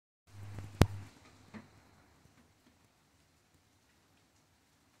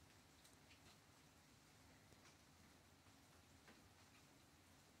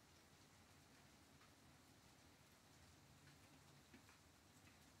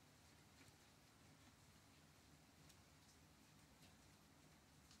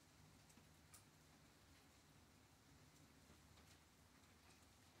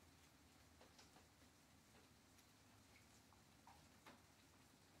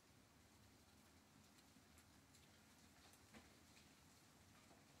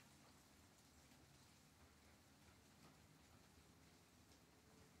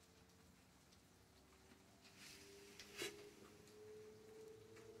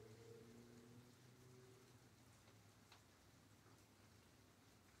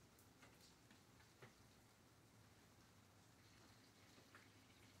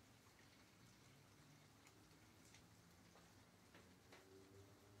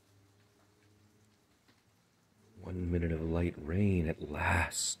minute of light rain at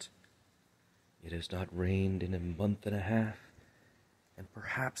last. It has not rained in a month and a half, and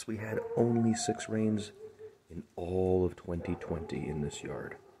perhaps we had only 6 rains in all of 2020 in this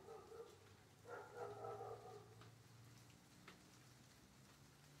yard.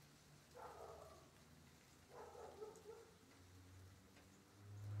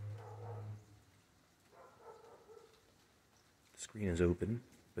 The screen is open,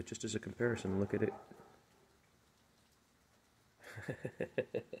 but just as a comparison, look at it.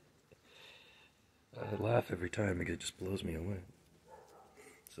 I laugh every time because it just blows me away.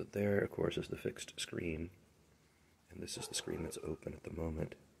 So there, of course, is the fixed screen, and this is the screen that's open at the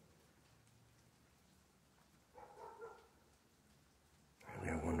moment.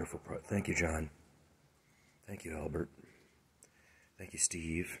 Really a wonderful Thank you, John. Thank you, Albert. Thank you,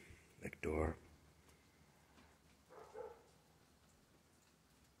 Steve, Victor.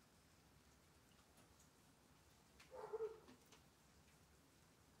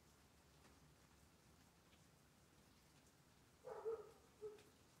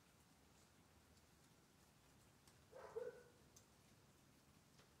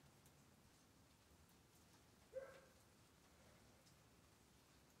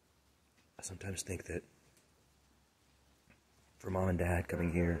 I sometimes think that for Mom and Dad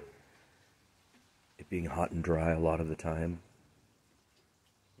coming here, it being hot and dry a lot of the time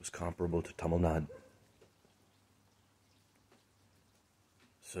was comparable to Tamil Nadu.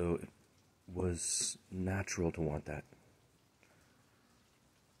 So it was natural to want that.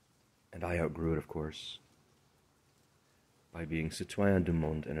 And I outgrew it, of course, by being citoyen du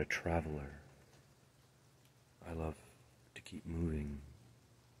monde and a traveler. I love to keep moving.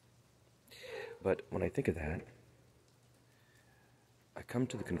 But when I think of that, I come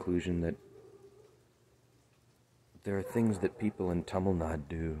to the conclusion that there are things that people in Tamil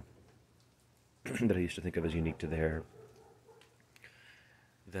Nadu do that I used to think of as unique to there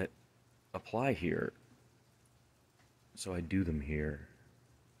that apply here. So I do them here,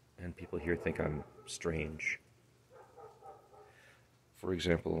 and people here think I'm strange. For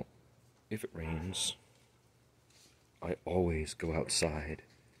example, if it rains, I always go outside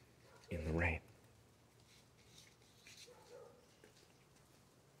in the rain.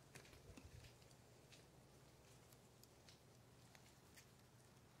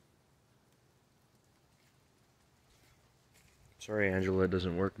 Sorry, Angela, it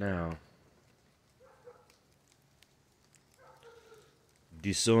doesn't work now.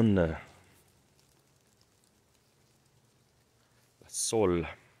 The sun, the sol is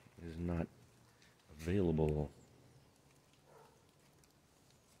not available.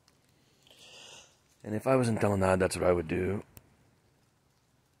 And if I was in Tamil Nadu, that's what I would do.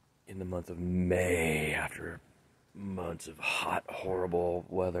 In the month of May, after months of hot, horrible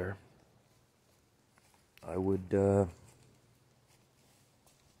weather, I would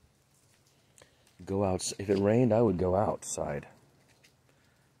go out. If it rained, I would go outside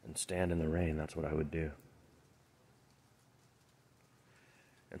and stand in the rain. That's what I would do.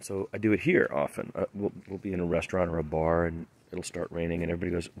 And so I do it here often. We'll be in a restaurant or a bar, and it'll start raining, and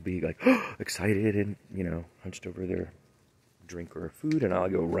everybody will be like, oh, excited, and, hunched over their drink or food, and I'll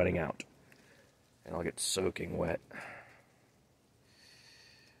go running out. And I'll get soaking wet.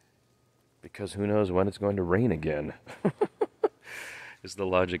 Because who knows when it's going to rain again. Is the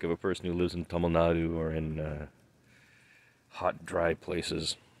logic of a person who lives in Tamil Nadu or in hot, dry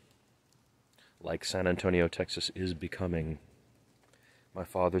places like San Antonio, Texas is becoming. My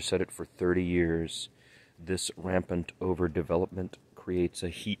father said it for 30 years. This rampant overdevelopment creates a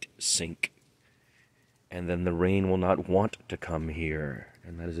heat sink, and then the rain will not want to come here,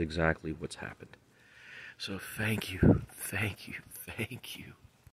 and that is exactly what's happened. So thank you, thank you, thank you